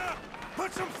moving up.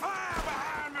 Put some fire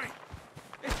behind me.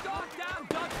 It's goddamn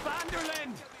Dutch van der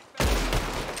Linde!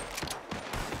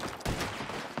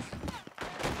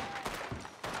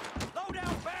 Low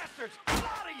down bastards! A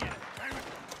lot of you! Damn it.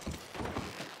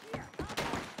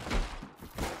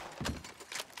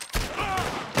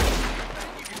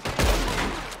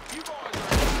 You boys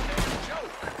are a goddamn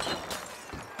joke!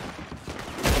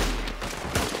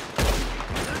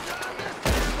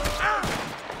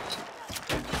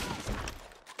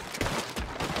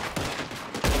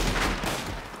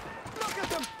 Look at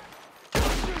them!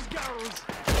 Dutch's girls!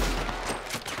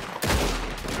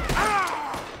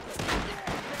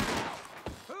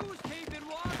 Who's keeping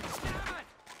watch? Damn it!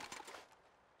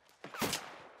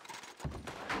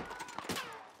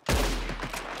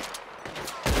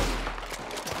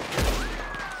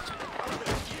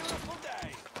 Beautiful day.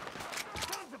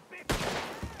 Sons of bitches!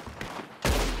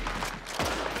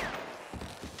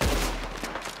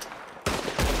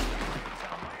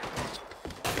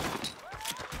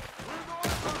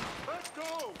 Let's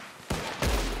go!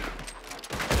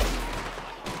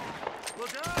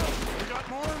 Look out! We got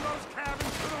more in those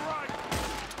cabins to the right.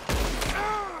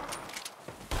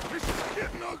 This is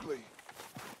getting ugly.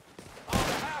 On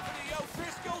behalf of the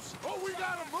O'Driscolls, Oh, we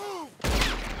gotta move!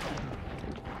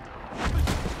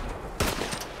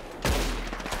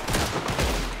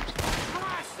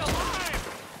 Christ alive!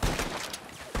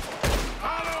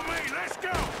 Follow me. Let's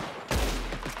go.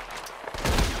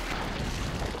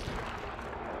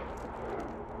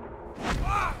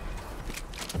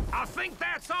 I think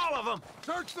that's all of them.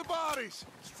 Search the bodies!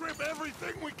 Strip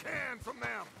everything we can from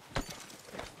them!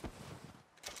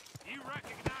 You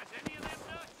recognize any of them,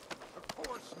 Dutch? Of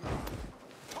course not.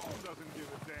 Paul doesn't give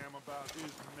a damn about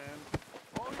his men.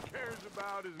 All he cares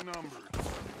about is numbers.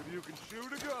 If you can shoot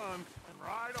a gun and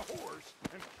ride a horse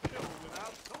and kill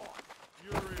without thought,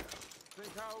 you're in.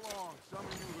 Think how long some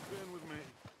of you have been with me.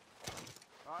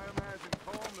 I imagine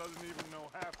Colm doesn't even know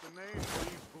half the names of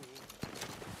these fools.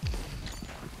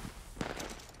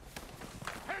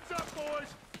 Heads up, boys!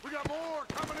 We got more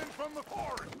coming in from the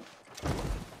forest!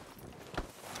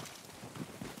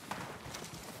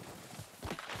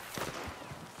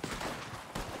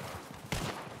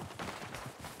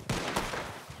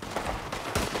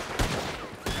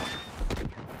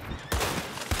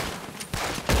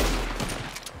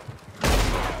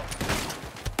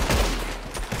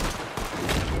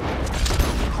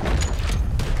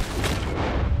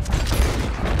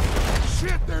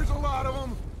 Shit, there's a lot of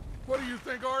them! What do you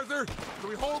think, Arthur? Do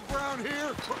we hold ground here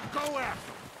or go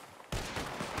after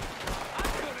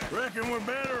them? Reckon we're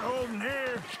better holding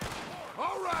here.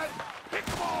 All right, pick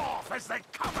them off as they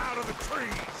come out of the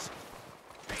trees!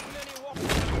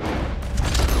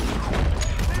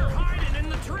 They're hiding in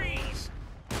the trees!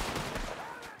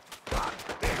 God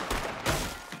damn!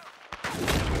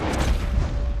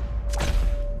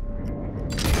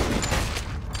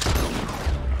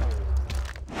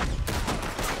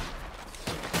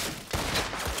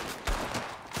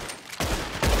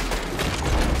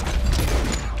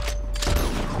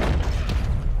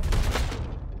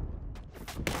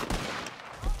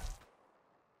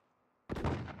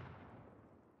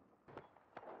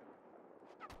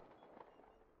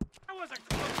 That was a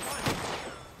close one!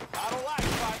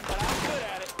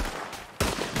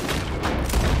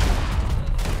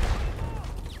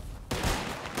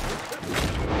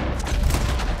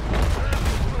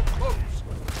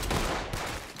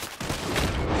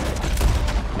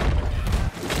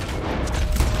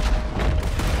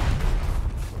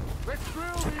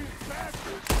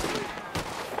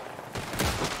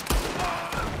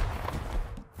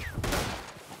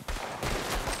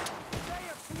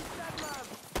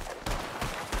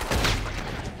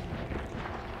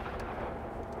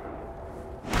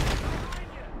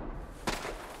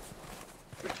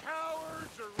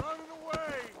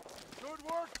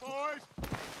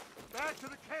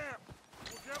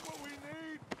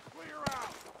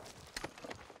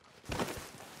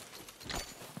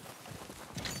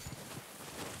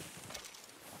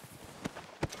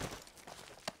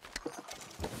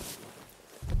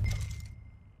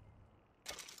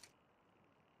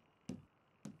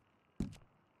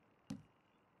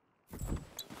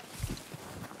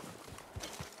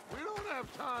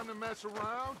 have time to mess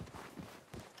around.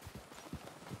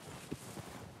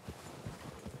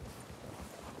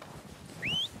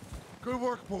 Good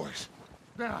work, boys.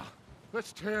 Now,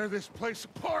 let's tear this place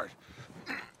apart.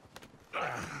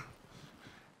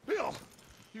 Bill,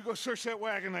 you go search that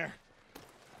wagon there.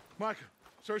 Micah,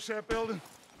 search that building.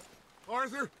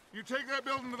 Arthur, you take that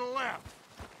building to the left.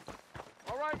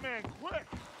 All right, man, quick.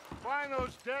 Find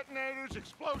those detonators,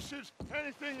 explosives,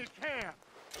 anything you can.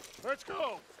 Let's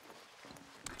go.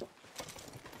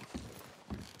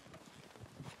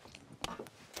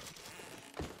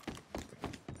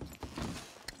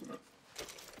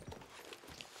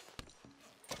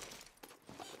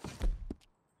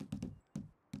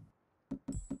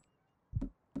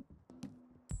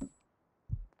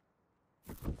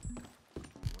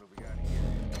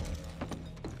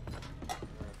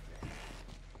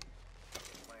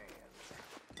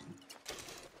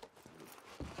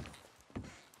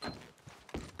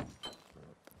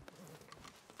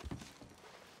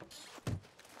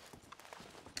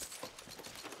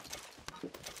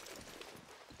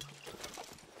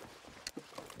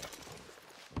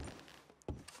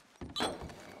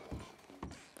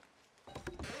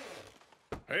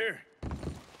 Here.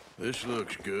 This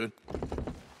looks good.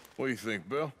 What do you think,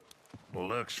 Bill?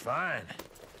 Looks fine.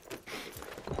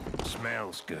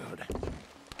 Smells good.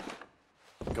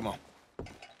 Come on.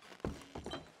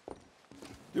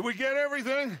 Did we get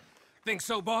everything? Think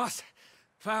so, boss.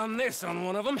 Found this on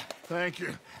one of them. Thank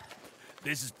you.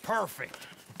 This is perfect.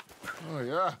 Oh,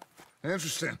 yeah?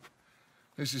 Interesting.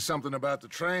 This is something about the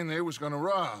train they was gonna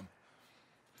rob.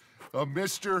 A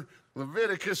Mr.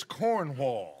 Leviticus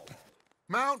Cornwall.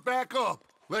 Mount back up.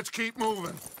 Let's keep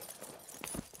moving.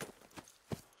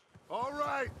 All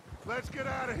right, let's get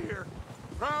out of here.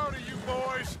 Proud of you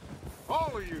boys.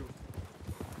 All of you.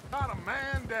 Not a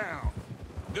man down.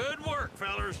 Good work,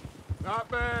 fellers. Not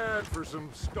bad for some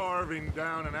starving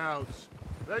down and outs.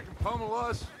 They can pummel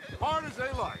us hard as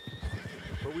they like.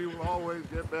 But we will always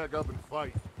get back up and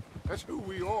fight. That's who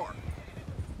we are.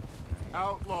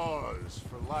 Outlaws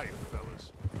for life,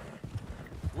 fellas.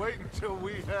 Wait until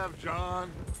we have John,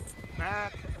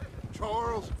 Mac,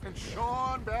 Charles, and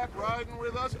Sean back riding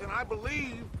with us, and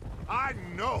I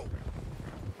know,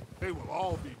 they will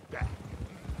all be back.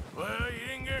 Well, you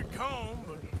didn't get Combe,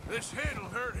 but this hit'll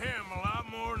hurt him a lot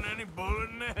more than any bullet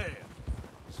in the head.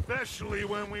 Especially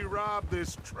when we rob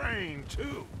this train,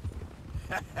 too.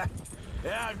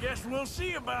 Yeah, I guess we'll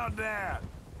see about that.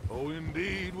 Oh,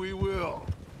 indeed we will.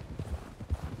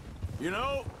 You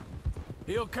know,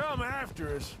 he'll come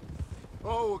after us.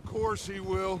 Oh, of course he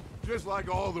will, just like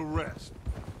all the rest.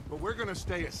 But we're gonna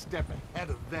stay a step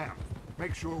ahead of them.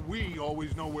 Make sure we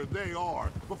always know where they are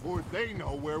before they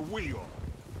know where we are.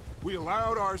 We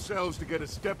allowed ourselves to get a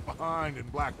step behind in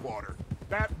Blackwater.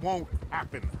 That won't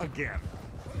happen again.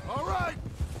 All right,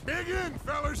 dig in,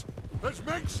 fellas. Let's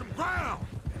make some ground.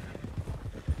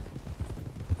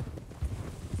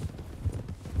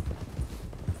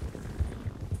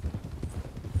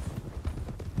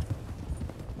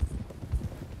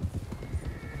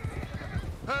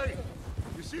 Hey,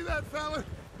 you see that fella?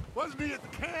 Wasn't he at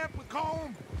the camp with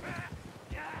Combe?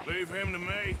 Leave him to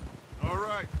me. All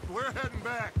right, we're heading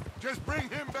back. Just bring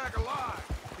him back alive.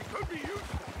 He could be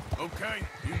useful. Okay,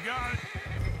 you got it.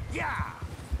 Yeah!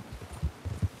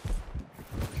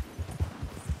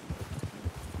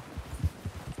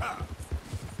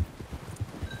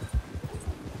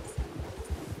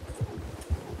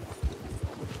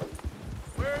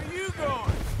 Where are you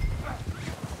going?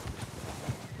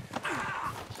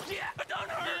 Don't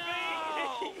hurt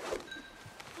me!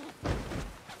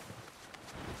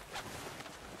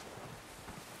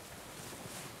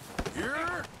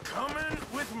 You're coming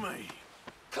with me.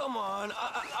 Come on,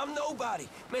 I'm nobody,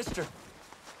 mister.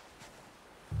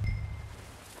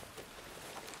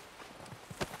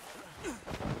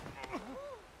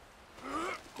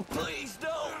 Please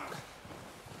don't.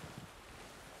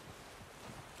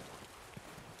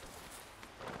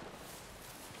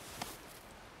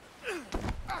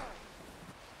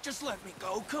 Just let me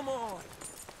go, come on.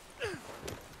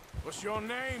 What's your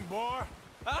name, boy?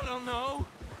 I don't know.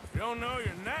 You don't know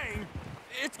your name?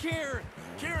 It's Kieran.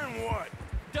 Kieran what?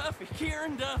 Duffy,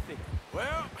 Kieran Duffy.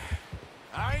 Well,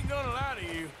 I ain't gonna lie to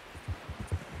you.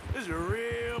 This is a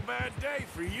real bad day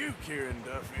for you, Kieran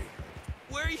Duffy.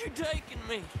 Where are you taking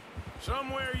me?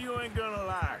 Somewhere you ain't gonna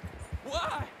like.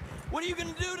 Why? What are you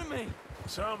gonna do to me?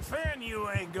 Something you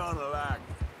ain't gonna like.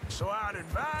 So I'd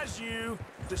advise you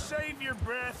to save your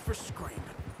breath for screaming.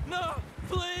 No,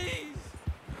 please!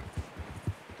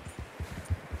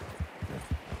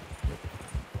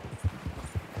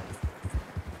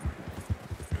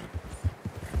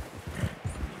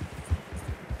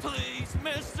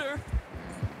 mister.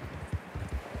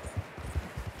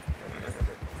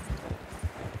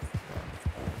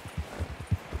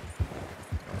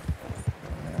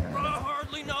 I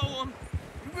hardly know him.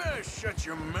 You better shut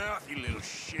your mouth, you little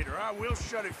shit, or I will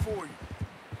shut it for you.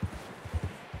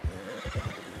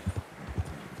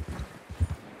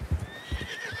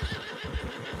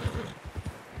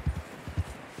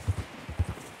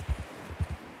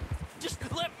 Just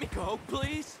let me go,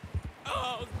 please.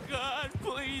 Oh, God,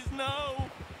 please, no.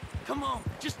 Come on,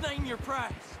 just name your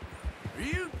price. Are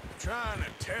you trying to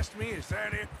test me? Is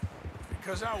that it?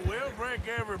 Because I will break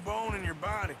every bone in your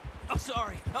body. I'm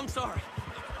sorry,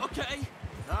 okay?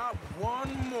 Not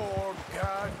one more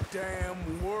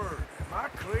goddamn word. Am I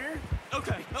clear?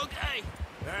 Okay.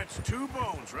 That's 2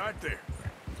 bones right there.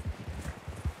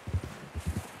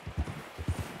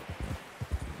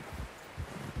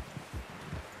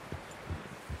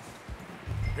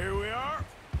 Here we are,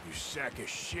 you sack of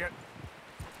shit.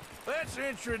 Let's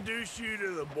introduce you to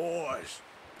the boys.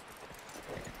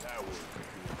 That would be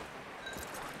good.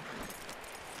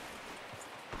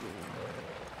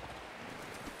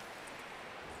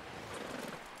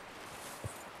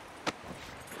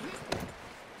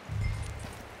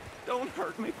 Don't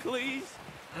hurt me, please.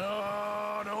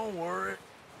 Oh, don't worry.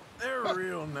 They're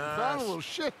real nice. Found a little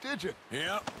shit, did you?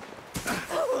 Yep.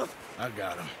 I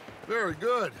got him. Very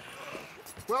good.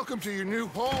 Welcome to your new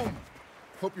home.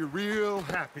 Hope you're real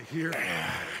happy here.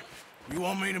 You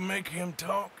want me to make him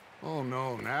talk? Oh,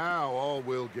 no, now all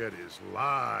we'll get is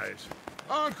lies.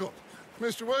 Uncle,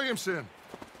 Mr. Williamson,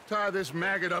 tie this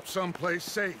maggot up someplace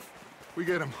safe. We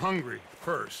get him hungry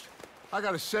first. I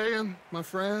got a saying, my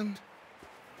friend.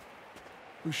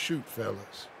 We shoot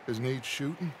fellas as need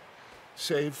shooting,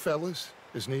 save fellas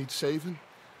as need saving,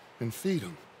 and feed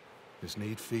 'em as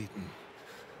need feeding.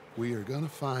 We are gonna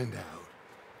find out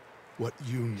what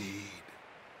you need.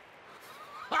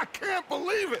 I can't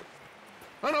believe it!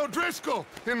 An O'Driscoll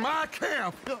in my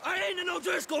camp! I ain't an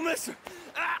O'Driscoll, mister!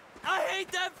 I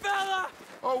hate that fella!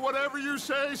 Oh, whatever you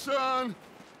say, son.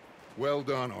 Well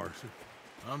done, Arthur.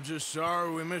 I'm just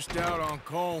sorry we missed out on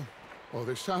Cole. Oh,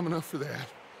 there's time enough for that.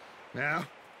 Now,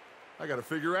 I gotta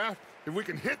figure out if we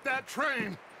can hit that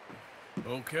train.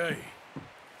 Okay.